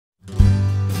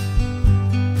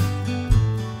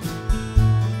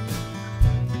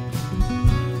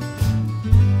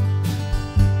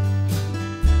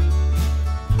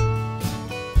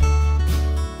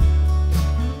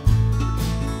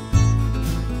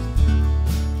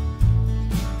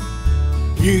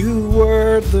You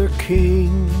were the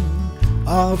king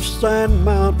of Sand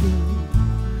Mountain,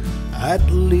 at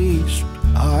least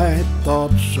I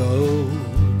thought so.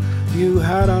 You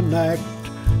had a knack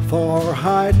for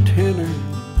high tenor,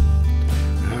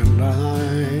 and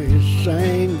I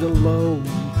sang the low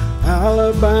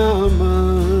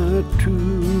Alabama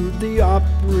to the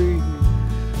Opry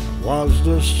was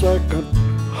the second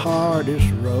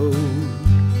hardest road.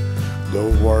 The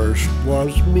worst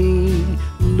was me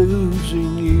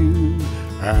losing you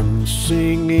and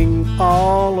singing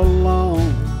all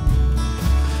alone.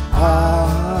 Ira,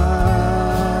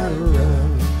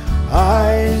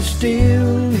 I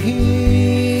still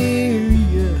hear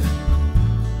you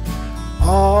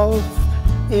off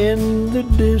in the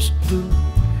distance,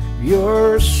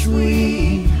 your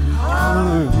sweet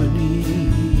harmony.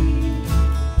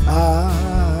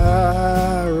 Ira,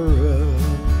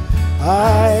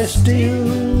 I still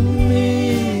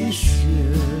miss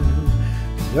you.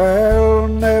 There'll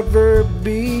never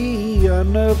be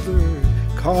another,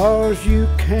 'cause you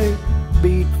can't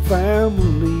beat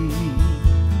family.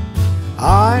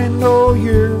 I know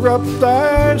you're up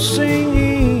there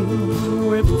singing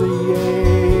with the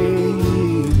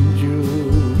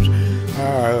angels.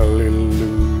 Hallelujah.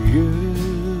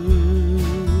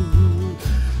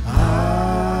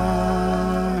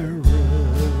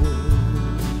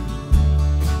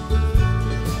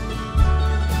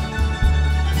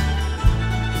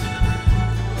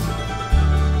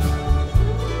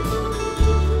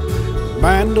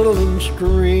 Mandolin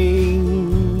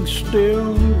strings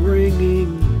still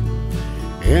ringing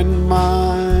in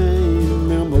my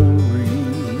memory.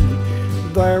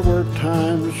 There were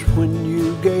times when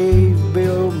you gave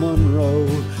Bill Monroe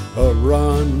a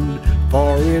run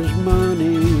for his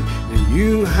money, and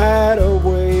you had a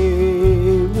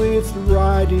way with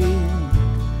writing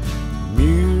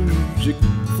music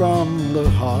from the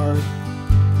heart.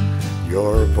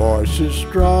 Your voice is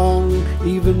strong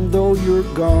even though you're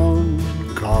gone,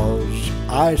 'cause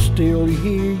I still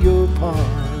hear your part.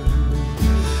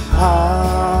 Ira,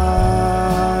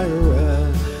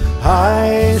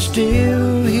 I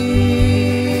still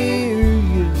hear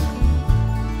you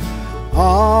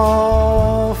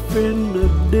off in the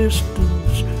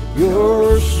distance,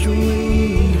 your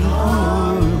sweet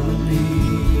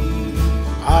harmony.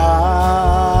 Ira,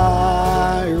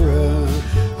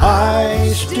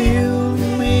 I still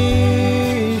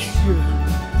miss you.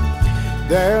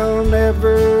 There'll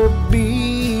never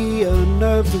be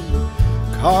another,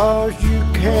 'cause you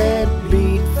can't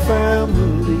beat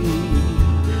family.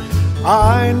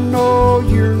 I know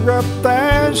you're up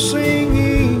there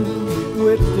singing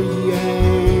with the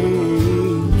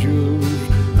angels.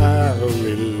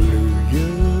 Hallelujah.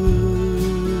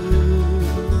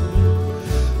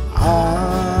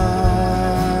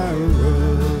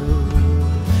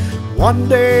 One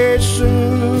day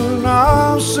soon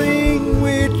I'll sing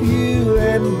with you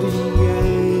and the